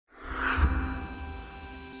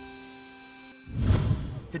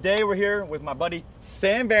Today we're here with my buddy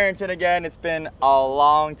Sam Barrington again. It's been a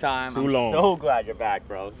long time. Too long. So glad you're back,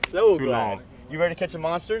 bro. So Too glad. long. You ready to catch some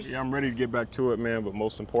monsters? Yeah, I'm ready to get back to it, man, but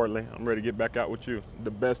most importantly, I'm ready to get back out with you.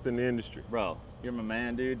 The best in the industry. Bro, you're my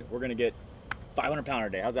man, dude. We're gonna get 500 pounder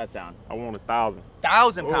day. How's that sound? I want 1,000.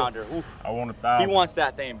 1,000 pounder. Oof. I want 1,000. He wants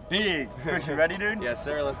that thing big. Chris, you ready, dude? Yes,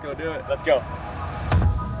 sir. Let's go do it. Let's go.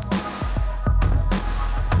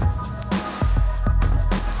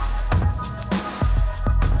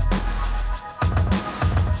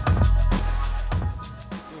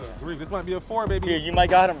 This might be a 4, baby. Here, you might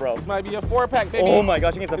got him, bro. This might be a 4-pack, baby. Oh my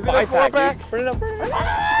gosh, you think it's a 5-pack, dude. Put it up.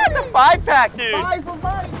 Ah, it's a 5-pack, dude. 5 for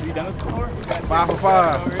 5. Have you done this before? 5 for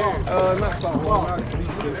 5. Not 5 for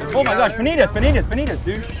 5. Oh my gosh, bonitas,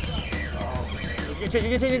 dude.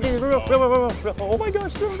 Oh my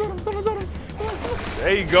gosh, someone's on him.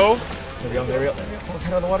 There you go. There we go.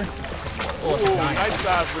 Head out of the water. Oh, nice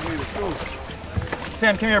size bonito too.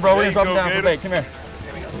 Sam, come here, bro. We're gonna drop him down for Gator. bait. Come here.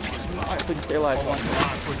 All right, so you can stay alive. Come on.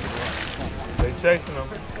 They chasing them.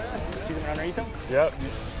 See them underneath him? Yep.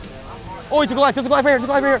 Oh, it's a Goliath. There's a Goliath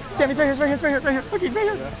right here. Sam, he's right here. Look, he's right here.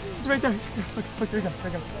 He's right there. Look, here he comes.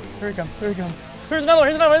 Here's another one.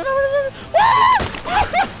 Here he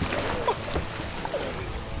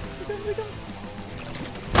comes.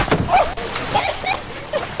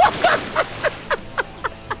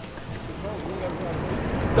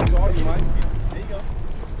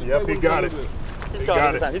 Yep, he got it. He's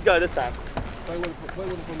got it this time. Play with it from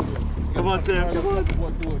the Come on, Sam. Come on.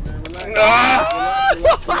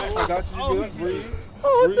 I got you. You good? Breathe.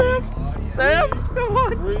 Oh, Sam, come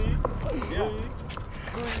on. Breathe.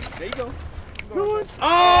 There you go. Come on.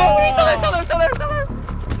 Oh, he's still there.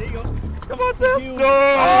 There you go. Come on, Sam. Go!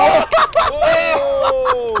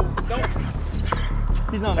 Oh!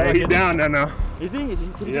 He's not in the Hey, wreck, he's down there now. Is he? Can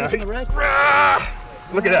he Yeah. get us in the wreck?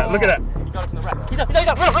 Look at that. He got us in the wreck. He's up. Real. I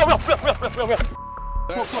got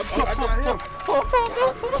him.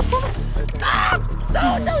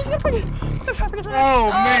 No, he's gonna bring it.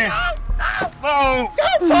 Oh, man. Oh.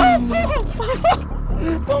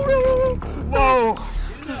 Whoa.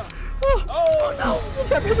 Oh, no. You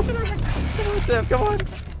can't bring us in the wreck. Come on, Sam. Come on.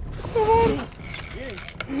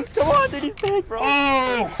 Come on, dude. He's big, bro.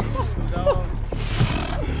 Oh.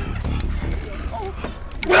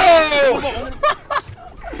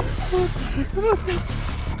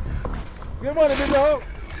 Good morning, big dog.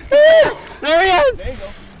 There he is. There you go.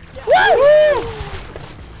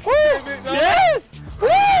 Woo! Yes! Woo!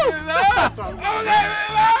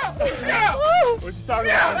 What you talking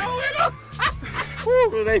about?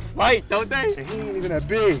 Woo! They fight, don't they? He ain't even that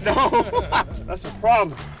big. No. That's a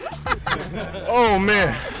problem. Oh,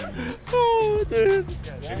 man. Oh, dude.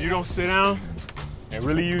 If you don't sit down and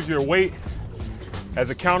really use your weight as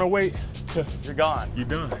a counterweight, You're gone. you're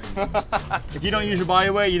done. If you don't use your body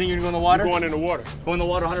weight, you think you're gonna go in the water? You're going in the water. Go in the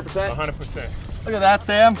water 100%? 100%. Look at that,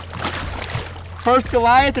 Sam. First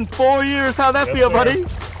Goliath in 4 years. How'd that Yes, feel, sir. buddy?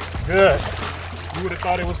 Good. You would have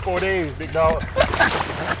thought it was 4 days, big dog.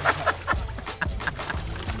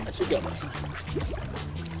 That should go.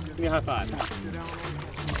 Give me a high five.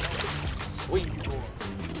 Sweet.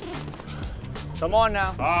 Come on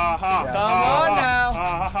now.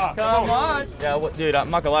 Come on. Yeah, dude, I'm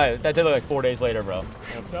not gonna lie. That did look like 4 days later, bro.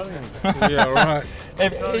 I'm telling you. Yeah, right.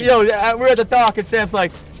 Yo, we're at the dock and Sam's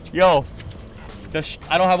like, yo,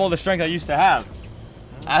 I don't have all the strength I used to have.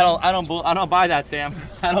 I don't buy that, Sam.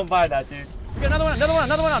 I don't buy that, dude. We got another one.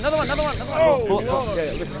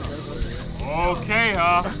 Okay,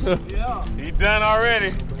 huh? Yeah. He done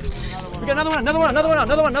already. We got another one.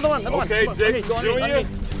 Okay, Jason Jr.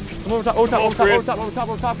 Come over top.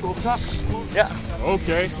 Yeah.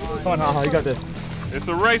 Okay. Come on, Haha, you got this. It's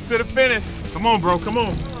a race to the finish. Come on, bro. Come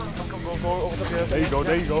on. There you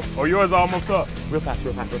go. Oh, yours is almost up. Real fast,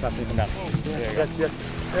 when you come down. Yeah.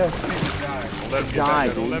 Don't let him get back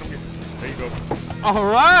there. Don't let him get. There you go. All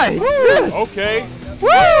right. Yes. Okay.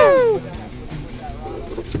 Woo!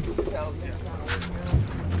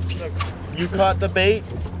 You caught the bait.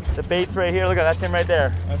 The bait's right here. Look at that's him right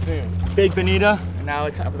there. That's him. Big bonita. And now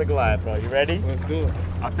it's time for the Goliath, bro. You ready? Let's do it.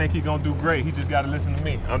 I think he's gonna do great. He just gotta listen to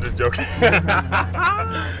me. I'm just joking.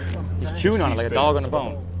 He's chewing on it like a dog on a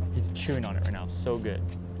bone. He's chewing on it right now. So good.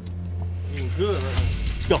 He's good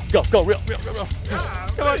right now. Go. Real. Come on.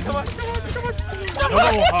 Come on,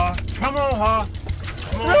 huh? Come on, huh?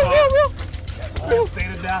 Real. Oh, stay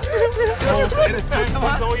to die. Come on, stay to tense.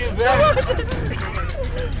 It's on your back.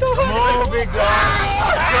 Come on, big dog.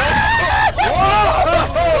 Oh,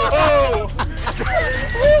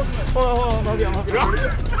 I'm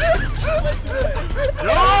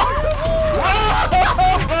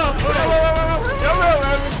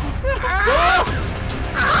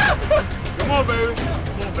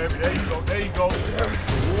you go.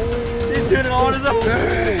 He's doing it all on his own.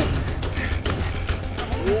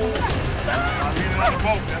 I'm leaning on the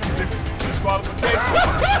rope. That's a disqualification.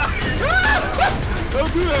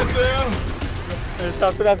 Don't do that, Sam.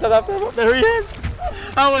 Stop. There he is.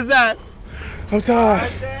 How was that? I'm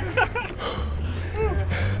tired.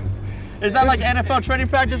 Is that like NFL training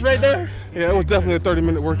practice right there? Yeah, it was definitely a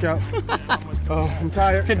 30-minute workout. I'm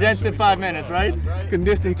tired. Condensed in 5 minutes, right?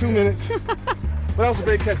 Condensed in 2 minutes. But that was a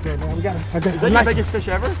great catch there, man. We got him. Is that your biggest fish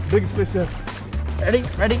ever? Biggest fish ever.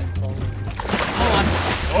 Ready?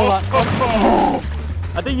 Hold on. Oh.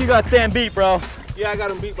 I think you got Sam beat, bro. Yeah, I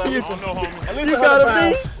got him beat by at least I don't know, homie. At least You 100 got him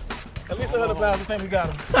pounds. beat? At least 100 pounds. I think we got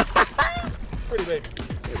him. Pretty big.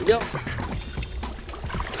 Here we go.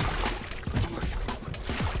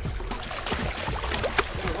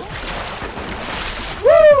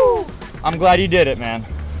 Woo! I'm glad you did it, man.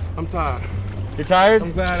 I'm tired. You're tired?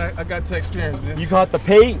 I'm glad I got to experience this. You caught the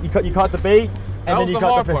bait. You caught the bait, and that then was you the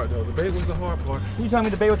caught hard the part, though. The bait was the hard part. You telling me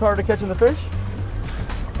the bait was harder to catch than the fish?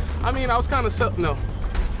 I mean, I was kind of no.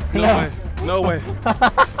 No No. way. No way.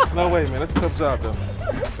 No way, man. That's a tough job, though.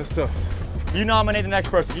 That's tough. You nominate the next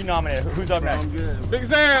person. You nominate. Who's up next? Big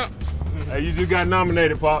Sam. Hey, you just got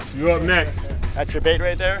nominated, Pop. You up next. That's your bait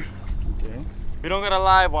right there. Okay. We don't got a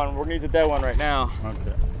live one. We're gonna use a dead one right now.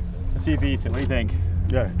 Okay. Let's see if he eats it. What do you think?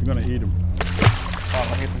 Yeah, you're gonna eat them. Oh,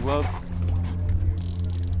 let me get some gloves.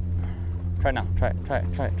 Try now. Try it.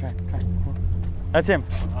 That's him.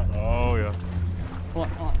 Oh, yeah. Hold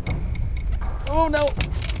on. Oh no!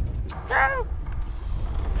 Real.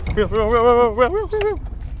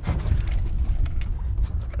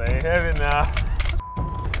 They ain't heavy now.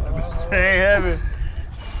 They ain't heavy.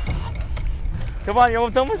 Come on, you're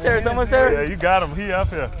almost there. It's almost there. Yeah, you got him. He up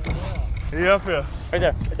here. He up here. Right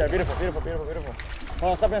there. Beautiful.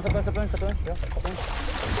 Hold on, stop in. Yeah, stop in.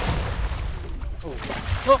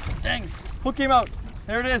 Oh, dang. Hook came out.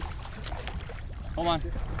 There it is. Hold on.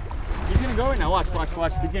 He's gonna go right now. Watch.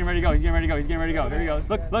 He's getting ready to go. There he goes.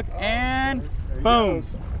 Look, and boom.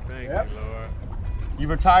 Thank you, Lord. You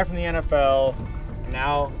retired from the NFL.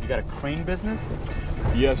 Now you got a crane business.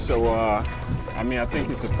 Yeah, so I mean, I think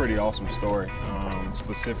it's a pretty awesome story,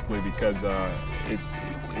 specifically because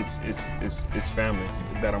it's family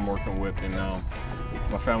that I'm working with, and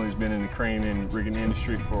my family's been in the crane and rigging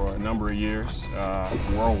industry for a number of years,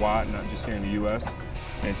 worldwide, not just here in the U.S.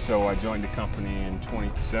 And so I joined the company in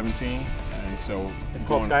 2017, and so It's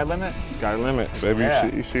called Sky Limit. Sky Limit, baby. Yeah.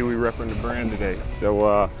 You see, we repping the brand today.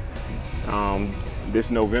 So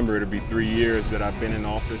this November, it'll be 3 years that I've been in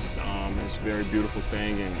office. It's a very beautiful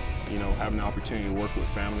thing, and you know, having the opportunity to work with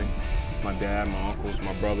family, my dad, my uncles,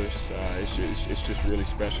 my brothers, it's just really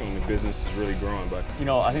special, and the business is really growing. But You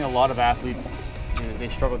know, I think a lot of athletes, they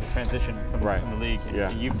struggle to transition from the league, and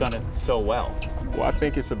Yeah. you've done it so well. well, I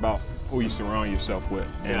think it's about who you surround yourself with,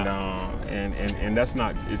 and that's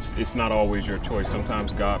not it's not always your choice.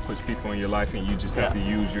 Sometimes God puts people in your life, and you just have to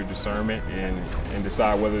use your discernment and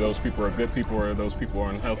decide whether those people are good people or those people are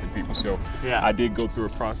unhealthy people. So I did go through a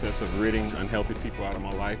process of ridding unhealthy people out of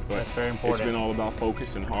my life, but That's very important. It's been all about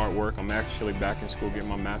focus and hard work. I'm actually back in school getting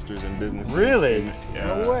my master's in business. Really?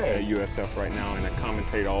 No way. At USF right now, and I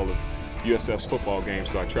commentate all of USF's football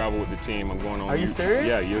games. So I travel with the team. I'm going on. Are you serious?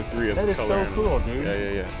 Yeah, year 3 as That a is color so analyst. cool, dude.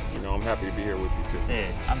 Yeah. You know, I'm happy to be here with you too.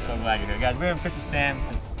 Hey, I'm so glad you're here. Guys, we haven't fished with Sam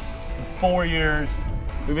since 4 years.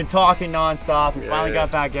 We've been talking nonstop. We finally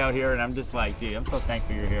got back out here, and I'm just like, dude, I'm so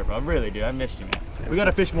thankful you're here, bro. I really do. I missed you, man. We got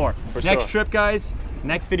to fish more. Next trip, guys,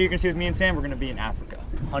 next video you're going to see with me and Sam, we're going to be in Africa.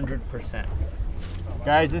 100%.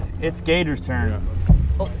 Guys, it's Gator's turn.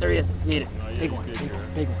 Oh, there he is. He ate it. Big one.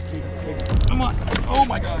 Come on. Oh,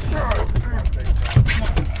 my gosh.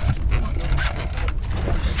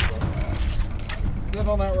 Sit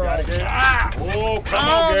on that rod. Oh, come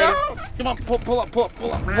on, Gator. Come on, pull up.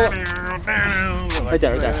 Right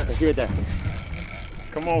there. See right there.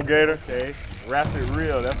 Come on, Gator. Okay. Wrap it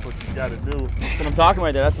real. That's what you got to do. That's what I'm talking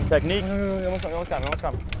right there. That's the technique. Almost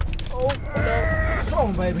got him. Oh, no. Come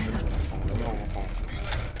on, baby.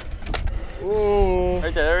 Ooh.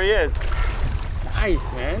 Right there he is.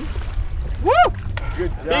 Nice, man. Woo!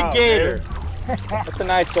 Good job, Big Gator. That's a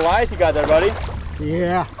nice Goliath you got there, buddy.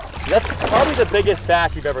 Yeah. That's probably the biggest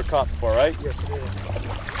bass you've ever caught before, right? Yes, it is.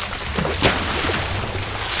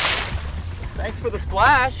 Thanks for the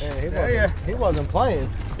splash. Yeah, he wasn't playing.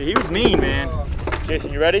 Dude, he was mean, man.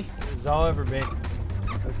 Jason, you ready? It's all over, babe.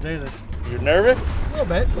 Let's do this. You're nervous? A little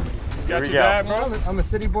bit. Here we your go. dad, bro? I'm a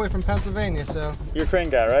city boy from Pennsylvania, so. You're a crane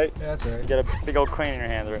guy, right? Yeah, that's right. You got a big old crane in your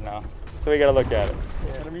hand right now. So we gotta look at it.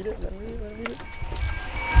 Yeah. Let him eat it.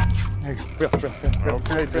 There you go. Real.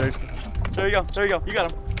 Okay, Jason. There you go. You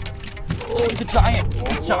got him. Oh, he's a giant.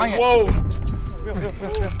 Whoa.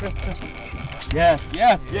 Yes,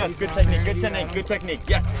 yes, yes. Good technique, good technique, good technique.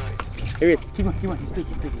 Yes. Here he is. Keep on, he's big,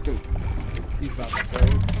 he's big, he's big. He's about to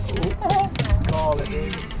go. Call it,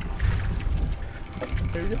 dude.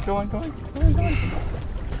 Here he is. Go on.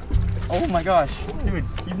 Oh my gosh. Dude,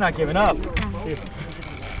 he's not giving up. Dude.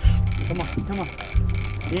 Come on.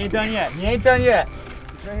 He ain't done yet. He's right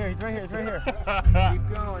here. Keep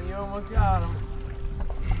going, you almost got him.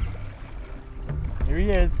 Here he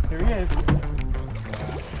is.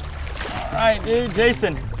 All right, dude,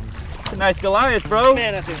 Jason. It's a nice Goliath, bro.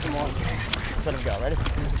 Man, that thing's some awesome. Let's let him go. Ready?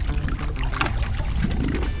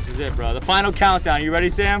 This is it, bro. The final countdown. You ready,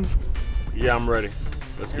 Sam? Yeah, I'm ready.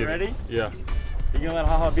 Let's get ready? it. Yeah. You gonna let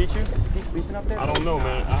Haha beat you? Is he sleeping up there? I don't know,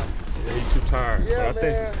 man. He's too tired. Yeah, but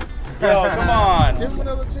man. Yo, come on. Give him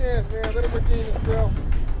another chance, man. Let him redeem himself.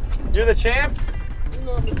 You're the champ? You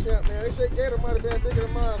know I'm the champ, man. They say Gator might have been bigger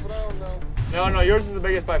than mine, but I don't know. No, yours is the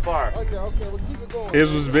biggest by far. Oh, yeah, okay. Well, keep it going.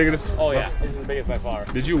 His was the biggest? Oh, yeah. His is the biggest by far.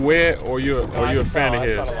 Did you wear it or you a fan of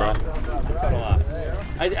his, bro? A lot.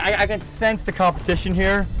 I can sense the competition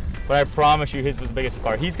here, but I promise you his was the biggest by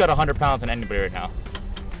far. He's got 100 pounds on anybody right now.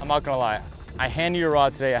 I'm not gonna lie. I handed you a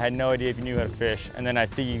rod today. I had no idea if you knew how to fish, and then I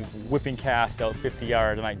see you whipping cast out 50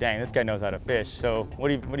 yards. I'm like, dang, this guy knows how to fish. So what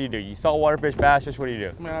do you do? You saltwater fish, bass fish? What do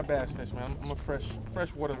you do? Man, I bass fish, man. I'm a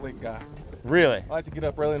freshwater lake guy. Really? I like to get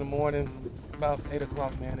up early in the morning, about 8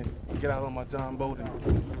 o'clock, man, and get out on my John boat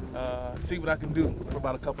and see what I can do for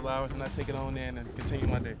about a couple hours, and I take it on in and continue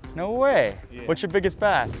my day. No way. Yeah. What's your biggest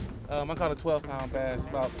bass? I caught a 12-pound bass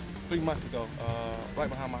about 3 months ago, right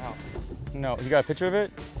behind my house. No, you got a picture of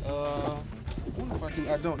it?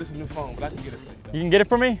 I don't. This is a new phone, but I can get it for you. You can get it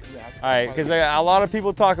for me? Yeah. All right, because a lot of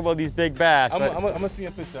people talk about these big bass. I'm But gonna see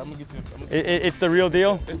a picture. I'm gonna get you. it's the real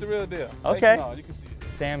deal? It's the real deal. Okay. You can see it.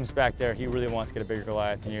 Sam's back there. He really wants to get a bigger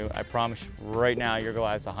Goliath than you. I promise right now your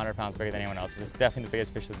Goliath's 100 pounds bigger than anyone else. It's definitely the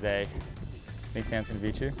biggest fish of the day. Think Sam's gonna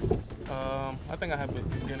beat you? I think I have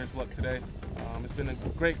beginner's luck today. It's been a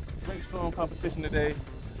great strong competition today.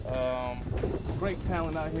 Great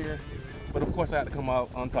talent out here, but of course I had to come out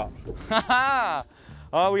on top.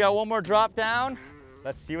 We got one more drop down.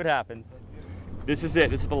 Let's see what happens. This is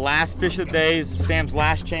it. This is the last fish of the day. This is Sam's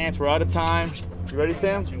last chance. We're out of time. You ready,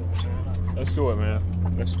 Sam? Let's do it, man.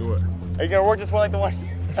 Let's do it. Are you gonna work this one like the one,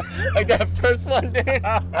 like that first one, dude?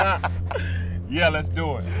 Yeah, let's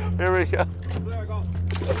do it. Here we go.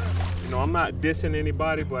 You know, I'm not dissing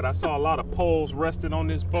anybody, but I saw a lot of poles resting on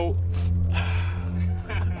this boat.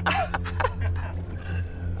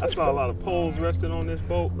 I saw a lot of poles resting on this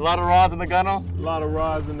boat. A lot of rods in the gunnel. A lot of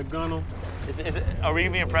rods in the gunnel. Are we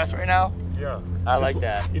gonna be impressed right now? Yeah. I like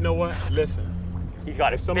that. You know what? Listen. He's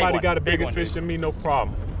got it. If somebody got a bigger fish than me, no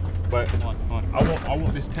problem. But Come on. I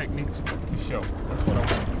want this technique to show. That's what I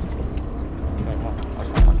want.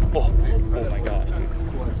 Oh my gosh, dude.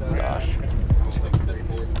 Gosh.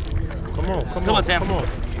 Come on, Sam. Come on.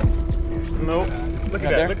 No. Look at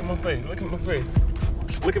there? that. Look at my face. Look at my face.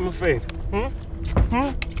 Look at my face. Come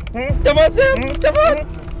on, Sam. Come on.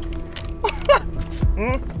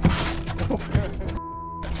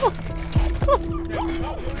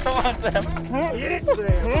 Come on, Sam. Get it,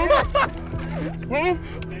 Sam.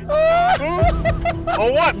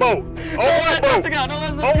 On what boat? On what boat?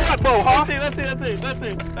 On what boat, huh?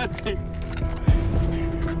 Let's see.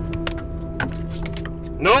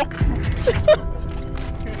 Nope.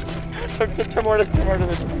 Come more to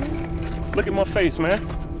the. Look at my face, man.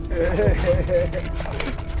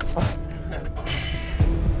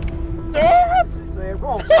 Sam, come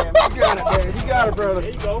on, Sam. You got it, man. You got it, brother.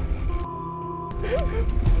 There you go.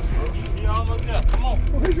 He almost up. Come on.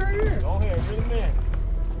 He's right here. Go ahead, bring him in.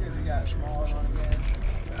 You got a small one again.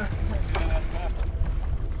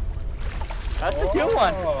 That's a good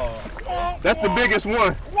one. That's the biggest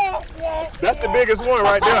one. That's the biggest one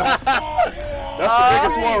right there. That's the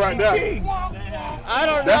biggest one right there. I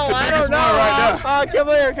don't know. That's the biggest one right there. Oh,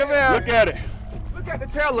 come here. Look at it. Look at the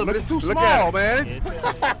tail of it. It's too Look small, at man.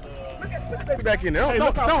 Put the baby back in there. Hey,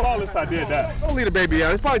 look how flawless I did that. Don't leave the baby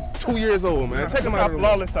out. It's probably 2 years old, man. Take him Look out how of the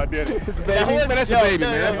flawless I did it. That's a baby,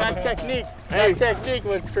 man. That technique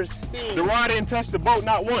was pristine. The rod didn't touch the boat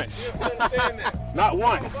not once. Not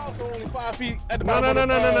once. It's also only 5 feet at the No. bottom.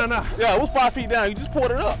 No. Yeah, it was 5 feet down. You just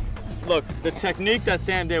poured it up. Look, the technique that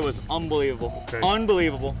Sam did was unbelievable. Okay.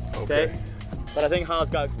 Unbelievable. Okay. But I think Haas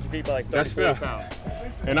got beat by like 30, That's fair. 40 pounds.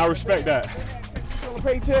 And I respect that. On the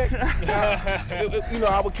paycheck, you know,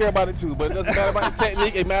 I would care about it too, but it doesn't matter about the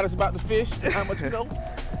technique. It matters about the fish and how much you know.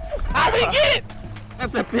 How we get it?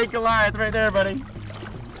 That's a big Goliath right there, buddy.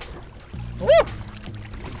 Woo!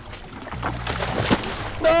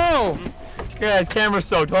 No! Guys, camera's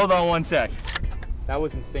soaked. Hold on one sec. That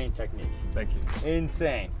was insane technique. Thank you.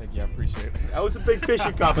 Insane. Thank you. I appreciate it. That was a big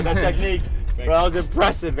fishing cup, but that technique, bro, that was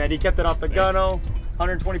impressive, man. He kept it off the gunno,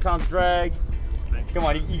 120 pounds drag. Come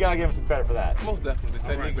on, you gotta give him some credit for that. Most definitely. The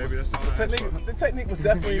technique, baby, that's all the technique was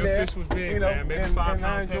definitely Your there. fish was big, you know, man. Maybe and 5 I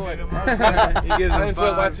pounds enjoyed heavier it. than mine. I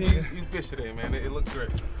enjoyed watching you fish today, man. It looked great.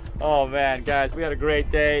 Oh man, guys, we had a great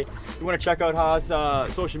day. If you want to check out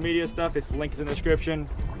Haas' social media stuff, his link is in the description.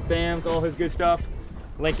 Sam's, all his good stuff,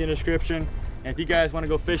 link in the description. And if you guys want to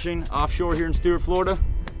go fishing offshore here in Stuart, Florida,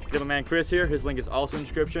 we have my man Chris here. His link is also in the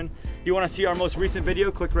description. If you want to see our most recent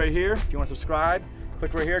video, click right here. If you want to subscribe,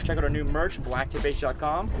 click right here. Check out our new merch,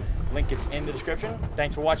 blacktiph.com. Link is in the description.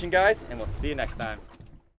 Thanks for watching, guys, and we'll see you next time.